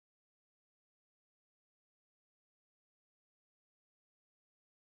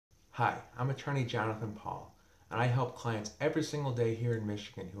Hi, I'm attorney Jonathan Paul, and I help clients every single day here in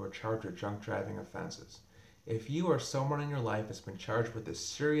Michigan who are charged with drunk driving offenses. If you or someone in your life has been charged with a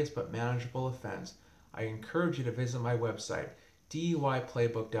serious but manageable offense, I encourage you to visit my website,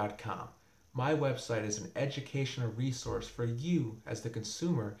 DUIPlaybook.com. My website is an educational resource for you as the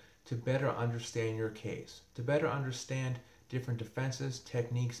consumer to better understand your case, to better understand different defenses,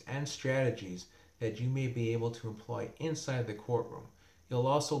 techniques, and strategies that you may be able to employ inside the courtroom. You'll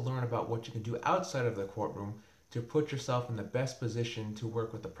also learn about what you can do outside of the courtroom to put yourself in the best position to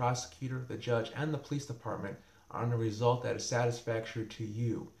work with the prosecutor, the judge, and the police department on a result that is satisfactory to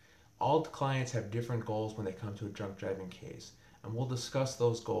you. All clients have different goals when they come to a drunk driving case, and we'll discuss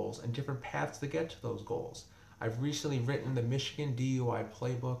those goals and different paths to get to those goals. I've recently written the Michigan DUI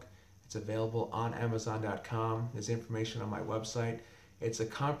Playbook. It's available on Amazon.com. There's information on my website. It's a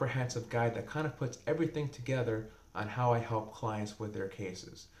comprehensive guide that kind of puts everything together on how I help clients with their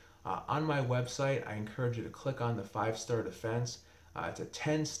cases. On my website, I encourage you to click on the 5-star defense. It's a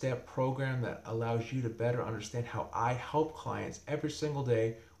 10-step program that allows you to better understand how I help clients every single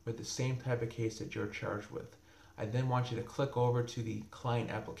day with the same type of case that you're charged with. I then want you to click over to the client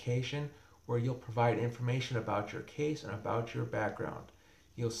application where you'll provide information about your case and about your background.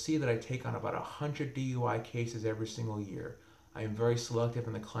 You'll see that I take on about 100 DUI cases every single year. I am very selective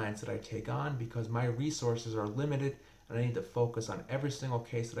in the clients that I take on because my resources are limited and I need to focus on every single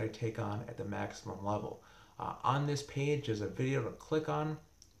case that I take on at the maximum level. On this page, there's a video to click on.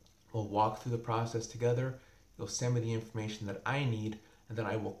 We'll walk through the process together. You'll send me the information that I need, and then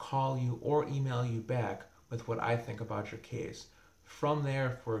I will call you or email you back with what I think about your case. From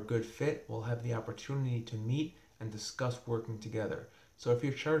there, if we're a good fit, we'll have the opportunity to meet and discuss working together. So if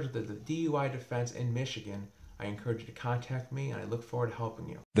you're charged with the DUI defense in Michigan, I encourage you to contact me, and I look forward to helping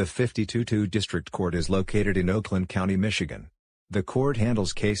you. The 52-2 District Court is located in Oakland County, Michigan. The court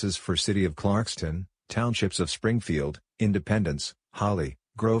handles cases for City of Clarkston, Townships of Springfield, Independence, Holly,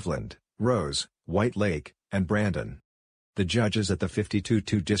 Groveland, Rose, White Lake, and Brandon. The judges at the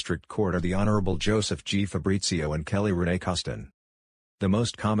 52-2 District Court are the Honorable Joseph G. Fabrizio and Kelley Kostin. The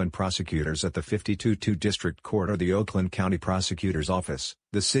most common prosecutors at the 52-2 District Court are the Oakland County Prosecutor's Office,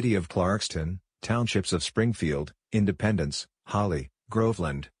 the City of Clarkston, Townships of Springfield, Independence, Holly,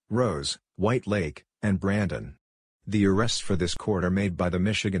 Groveland, Rose, White Lake, and Brandon. The arrests for this court are made by the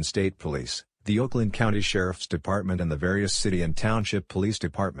Michigan State Police, the Oakland County Sheriff's Department, and the various city and township police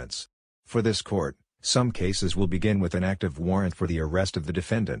departments. For this court, some cases will begin with an active warrant for the arrest of the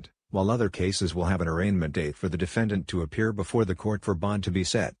defendant, while other cases will have an arraignment date for the defendant to appear before the court for bond to be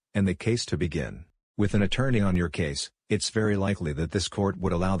set, and the case to begin. With an attorney on your case, it's very likely that this court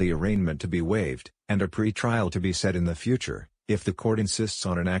would allow the arraignment to be waived, and a pre-trial to be set in the future. If the court insists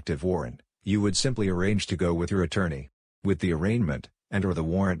on an active warrant, you would simply arrange to go with your attorney. With the arraignment, and/or the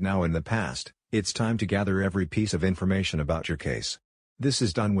warrant now in the past, it's time to gather every piece of information about your case. This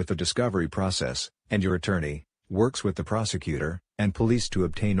is done with the discovery process, and your attorney works with the prosecutor and police to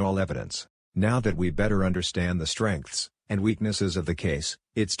obtain all evidence. Now that we better understand the strengths and weaknesses of the case,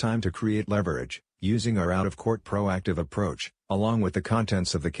 it's time to create leverage, using our out-of-court proactive approach, along with the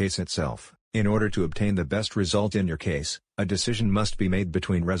contents of the case itself. In order to obtain the best result in your case, a decision must be made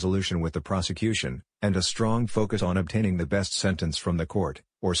between resolution with the prosecution, and a strong focus on obtaining the best sentence from the court,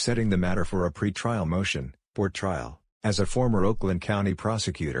 or setting the matter for a pre-trial motion, for trial. As a former Oakland County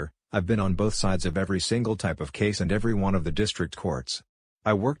prosecutor, I've been on both sides of every single type of case and every one of the district courts.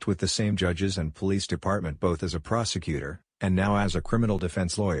 I worked with the same judges and police department both as a prosecutor, and now as a criminal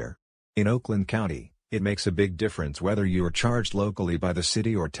defense lawyer. In Oakland County, it makes a big difference whether you are charged locally by the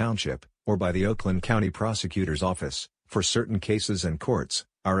city or township, or by the Oakland County Prosecutor's Office. For certain cases and courts,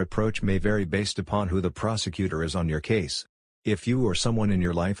 our approach may vary based upon who the prosecutor is on your case. If you or someone in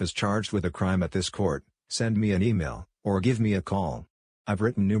your life is charged with a crime at this court, send me an email, or give me a call. I've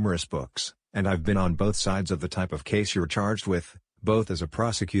written numerous books, and I've been on both sides of the type of case you're charged with, both as a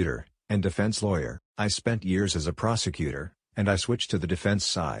prosecutor and defense lawyer. I spent years as a prosecutor, and I switched to the defense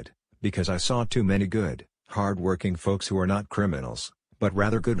side, because I saw too many good, hard-working folks who are not criminals, but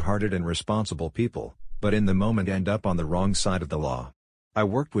rather good-hearted and responsible people, but in the moment end up on the wrong side of the law. I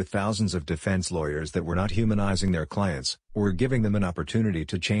worked with thousands of defense lawyers that were not humanizing their clients, or giving them an opportunity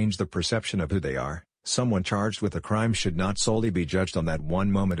to change the perception of who they are. Someone charged with a crime should not solely be judged on that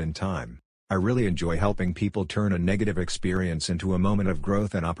one moment in time. I really enjoy helping people turn a negative experience into a moment of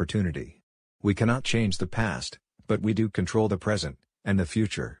growth and opportunity. We cannot change the past, but we do control the present, and the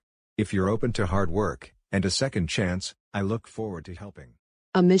future. If you're open to hard work, and a second chance, I look forward to helping.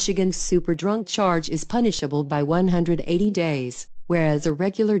 A Michigan super drunk charge is punishable by 180 days, whereas a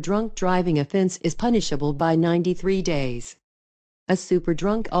regular drunk driving offense is punishable by 93 days. A super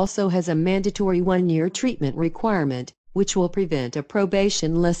drunk also has a mandatory 1-year treatment requirement, which will prevent a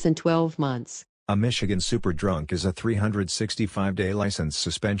probation less than 12 months. A Michigan super drunk is a 365-day license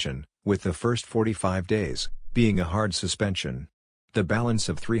suspension, with the first 45 days being a hard suspension. The balance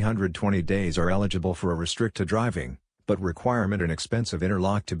of 320 days are eligible for a restricted driving, but requirement an expensive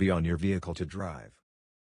interlock to be on your vehicle to drive.